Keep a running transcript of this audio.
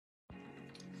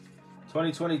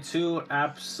2022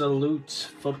 Absolute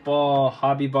Football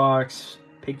Hobby Box.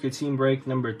 Pick your team break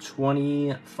number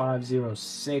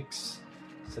 2506,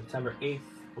 September 8th.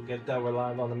 We'll get that. We're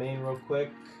live on the main real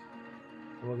quick.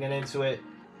 And we'll get into it.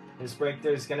 This break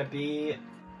there's going to be,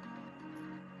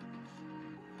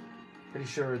 pretty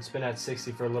sure it's been at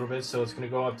 60 for a little bit, so it's going to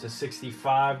go up to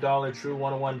 $65 True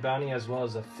 101 Bounty, as well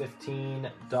as a $15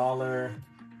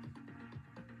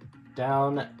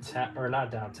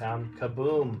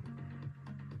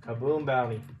 Kaboom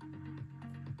Bounty.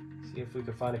 See if we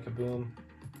can find a Kaboom.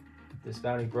 This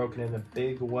bounty broken in a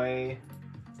big way.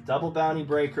 Double bounty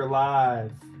breaker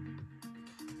live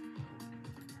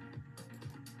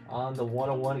on the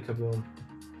 101 Kaboom,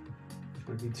 which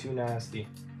would be too nasty.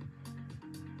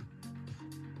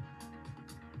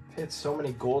 We've hit so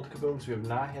many gold Kabooms. We have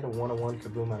not hit a 101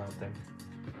 Kaboom, I don't think.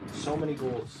 So many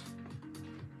golds.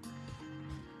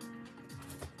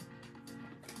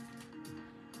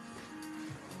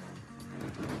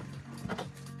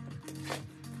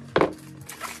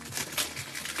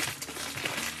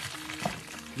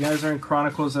 If you guys are in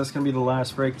Chronicles, that's going to be the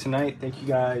last break tonight. Thank you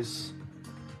guys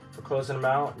for closing them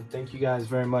out. And thank you guys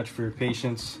very much for your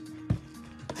patience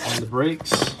on the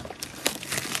breaks.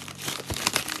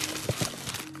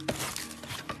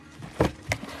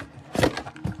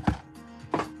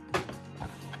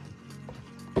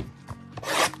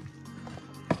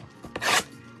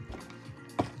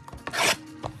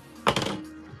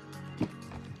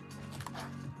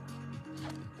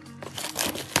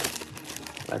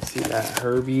 Let's see that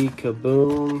Herbie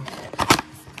Kaboom.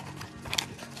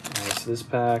 Nice, this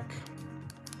pack.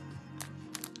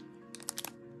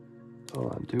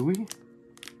 Hold on, do we?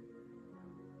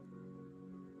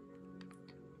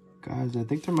 Guys, I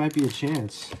think there might be a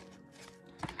chance.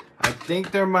 I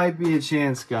think there might be a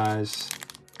chance, guys.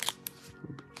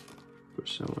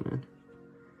 Push that one in.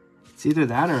 It's either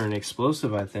that or an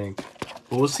explosive, I think.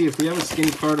 But we'll see. If we have a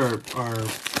skinny card, our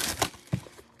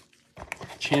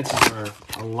chances are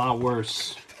a lot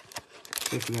worse.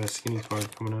 Let's see if we got a skinny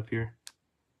card coming up here.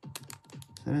 Is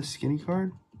that a skinny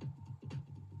card?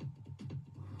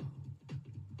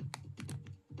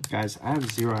 Guys, I have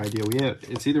zero idea.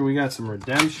 It's either we got some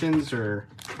redemptions or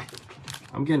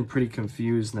I'm getting pretty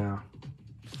confused now.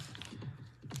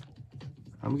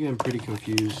 I'm getting pretty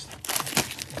confused.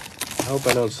 I hope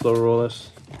I don't slow roll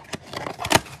this.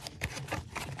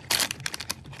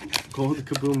 Gold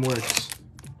Kaboom works.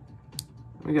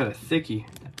 We got a thickie.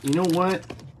 You know what?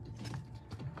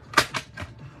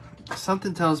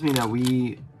 Something tells me that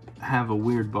we have a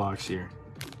weird box here.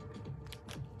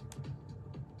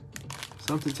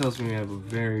 Something tells me we have a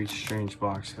very strange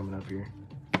box coming up here.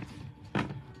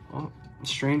 Well,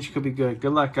 strange could be good.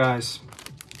 Good luck, guys.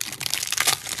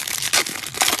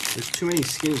 There's too many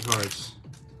skinny cards.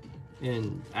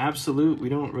 In Absolute, we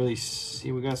don't really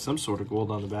see. We got some sort of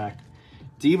gold on the back.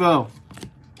 Devo,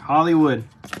 Hollywood.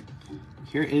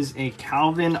 Here is a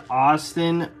Calvin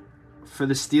Austin for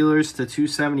the Steelers to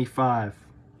 275.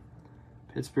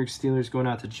 Pittsburgh Steelers going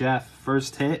out to Jeff.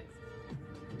 First hit.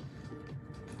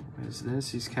 What is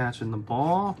this? He's catching the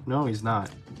ball. No, he's not.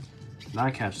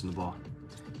 Not catching the ball.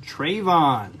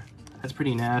 Trayvon. That's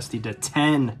pretty nasty. To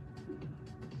 10.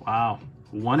 Wow.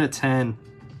 1 of 10.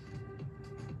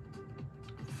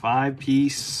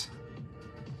 5-piece.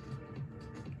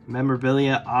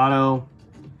 Memorabilia auto.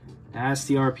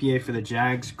 Nasty RPA for the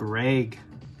Jags. Greg.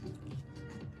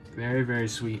 Very, very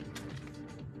sweet.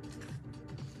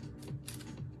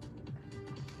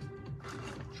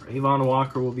 Trayvon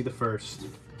Walker will be the first.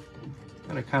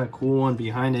 Got a kind of cool one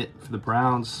behind it for the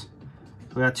Browns.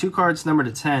 We got 2 cards numbered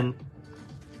to 10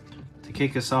 to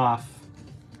kick us off.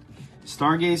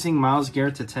 Stargazing, Myles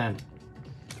Garrett to 10.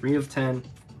 3 of 10.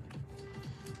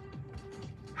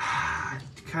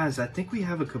 Guys, I think we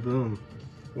have a Kaboom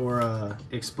or a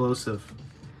explosive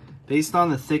based on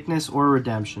the thickness or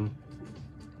redemption.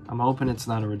 I'm hoping it's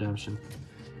not a redemption.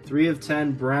 3 of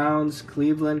 10 Browns,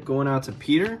 Cleveland going out to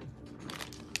Peter.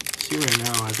 Let's see right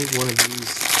now, I think one of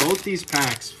these, both these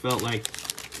packs felt like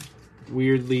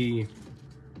weirdly,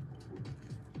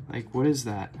 like what is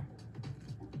that?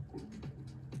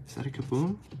 Is that a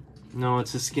Kaboom? No,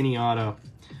 it's a skinny auto.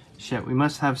 Shit, we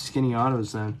must have skinny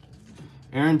autos then.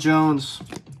 Aaron Jones,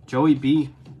 Joey B.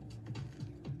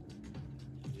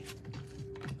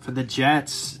 For the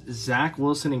Jets, Zach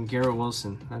Wilson and Garrett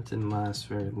Wilson. That didn't last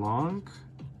very long.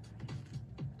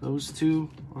 Those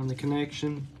two on the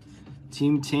connection.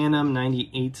 Team Tandem,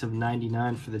 98 of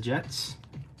 99 for the Jets.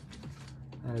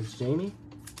 That is Jamie.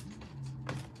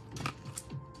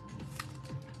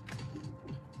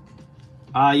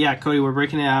 Yeah, Cody, we're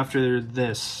breaking it after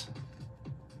this.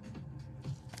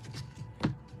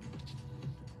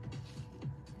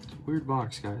 Weird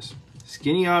box, guys.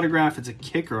 Skinny autograph. It's a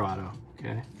kicker auto.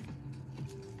 Okay.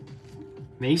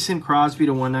 Mason Crosby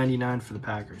to 199 for the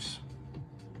Packers.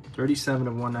 37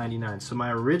 of 199. So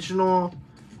my original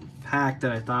pack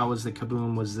that I thought was the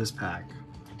Kaboom was this pack.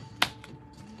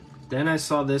 Then I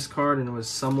saw this card and it was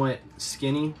somewhat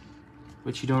skinny,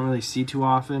 which you don't really see too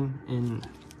often in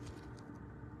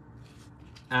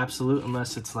Absolute,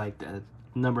 unless it's like the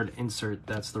numbered insert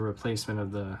that's the replacement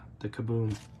of the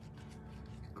Kaboom.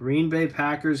 Green Bay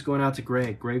Packers going out to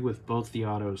Greg. Greg with both the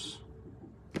autos.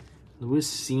 Lewis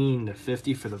Cine to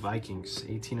 50 for the Vikings.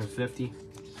 18 of 50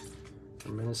 for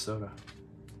Minnesota.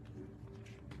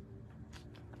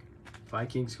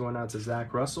 Vikings going out to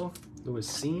Zach Russell. Lewis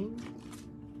Cine.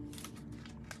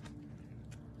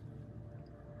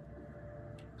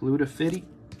 Blue to 50.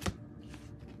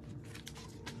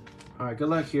 All right, good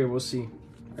luck here. We'll see.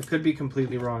 I could be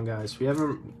completely wrong, guys. We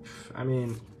haven't, I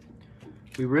mean,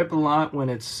 we rip a lot when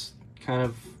it's kind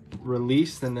of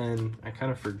released, and then I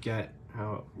kind of forget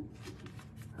how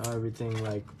everything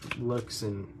like looks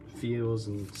and feels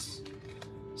and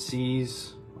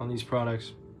sees on these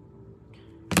products.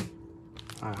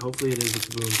 All right, hopefully it is a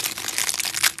Kaboom.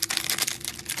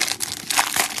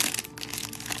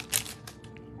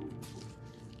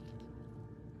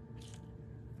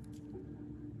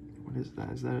 What is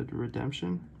that? Is that a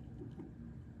redemption?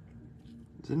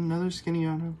 Is it another skinny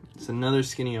auto? It's another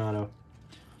skinny auto.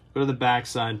 Go to the back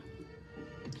side.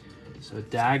 So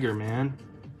dagger, man.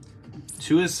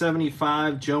 2 of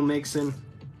 75, Joe Mixon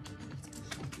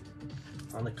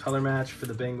on the color match for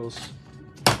the Bengals.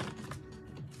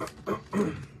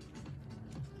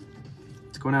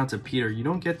 It's going out to Peter. You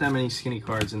don't get that many skinny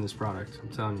cards in this product, I'm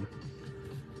telling you.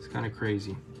 It's kind of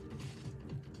crazy.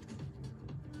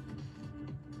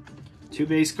 2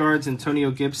 base cards,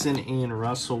 Antonio Gibson and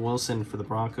Russell Wilson for the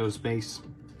Broncos base.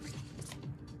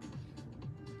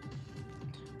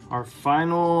 Our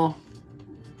final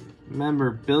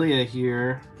memorabilia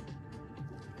here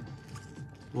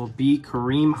will be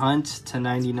Kareem Hunt to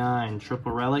 99.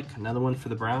 Triple relic, another one for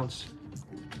the Browns.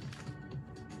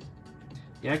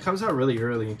 Yeah, it comes out really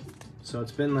early, so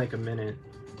it's been like a minute.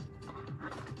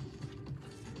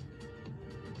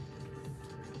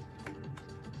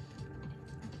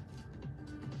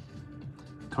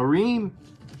 Kareem.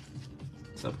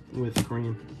 What's up with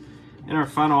Kareem? And our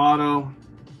final auto,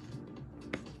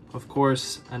 of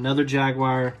course, another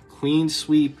Jaguar. Clean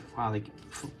sweep. Wow, they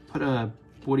put a,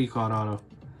 what do you call it, auto?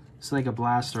 It's like a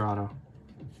blaster auto.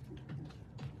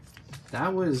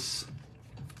 That was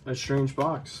a strange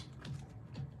box.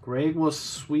 Greg will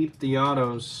sweep the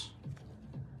autos.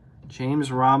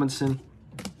 James Robinson.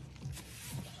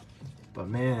 But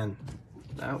man,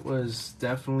 that was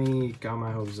definitely got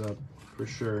my hopes up for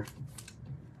sure.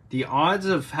 The odds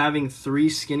of having 3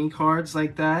 skinny cards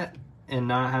like that and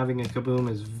not having a Kaboom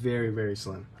is very, very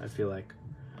slim, I feel like.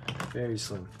 Very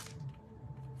slim.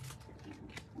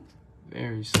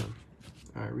 Very slim.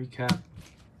 All right, recap.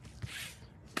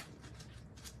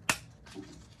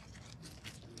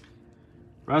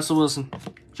 Russell Wilson,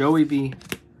 Joey B,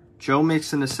 Joe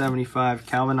Mixon to 75,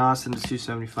 Calvin Austin to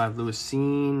 275, Lewis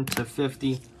Cine to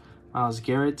 50, Myles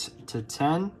Garrett to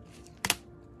 10.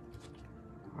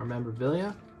 Our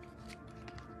memorabilia.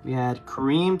 We had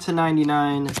Kareem to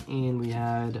 99, and we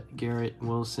had Garrett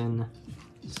Wilson,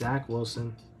 Zach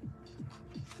Wilson.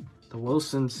 The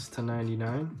Wilsons to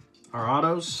 99. Our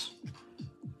autos,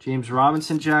 James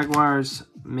Robinson Jaguars,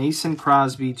 Mason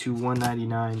Crosby to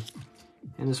 199.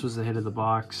 And this was the hit of the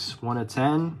box. 1 of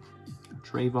 10.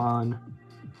 Trayvon,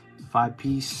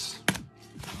 5-piece.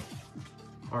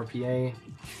 RPA.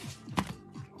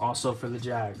 Also for the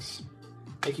Jags.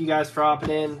 Thank you guys for hopping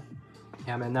in.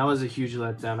 Yeah, man, that was a huge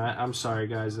letdown. I'm sorry,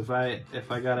 guys. If I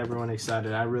got everyone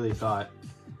excited, I really thought.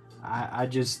 I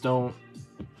just don't.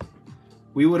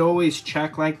 We would always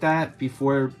check like that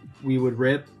before we would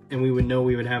rip, and we would know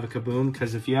we would have a Kaboom,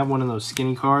 because if you have one of those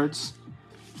skinny cards,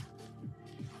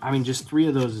 I mean, just 3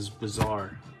 of those is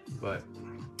bizarre, but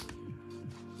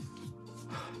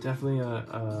definitely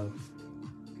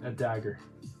a dagger.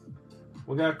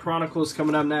 We got Chronicles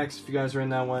coming up next. If you guys are in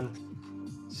that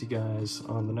one, see you guys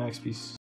on the next piece.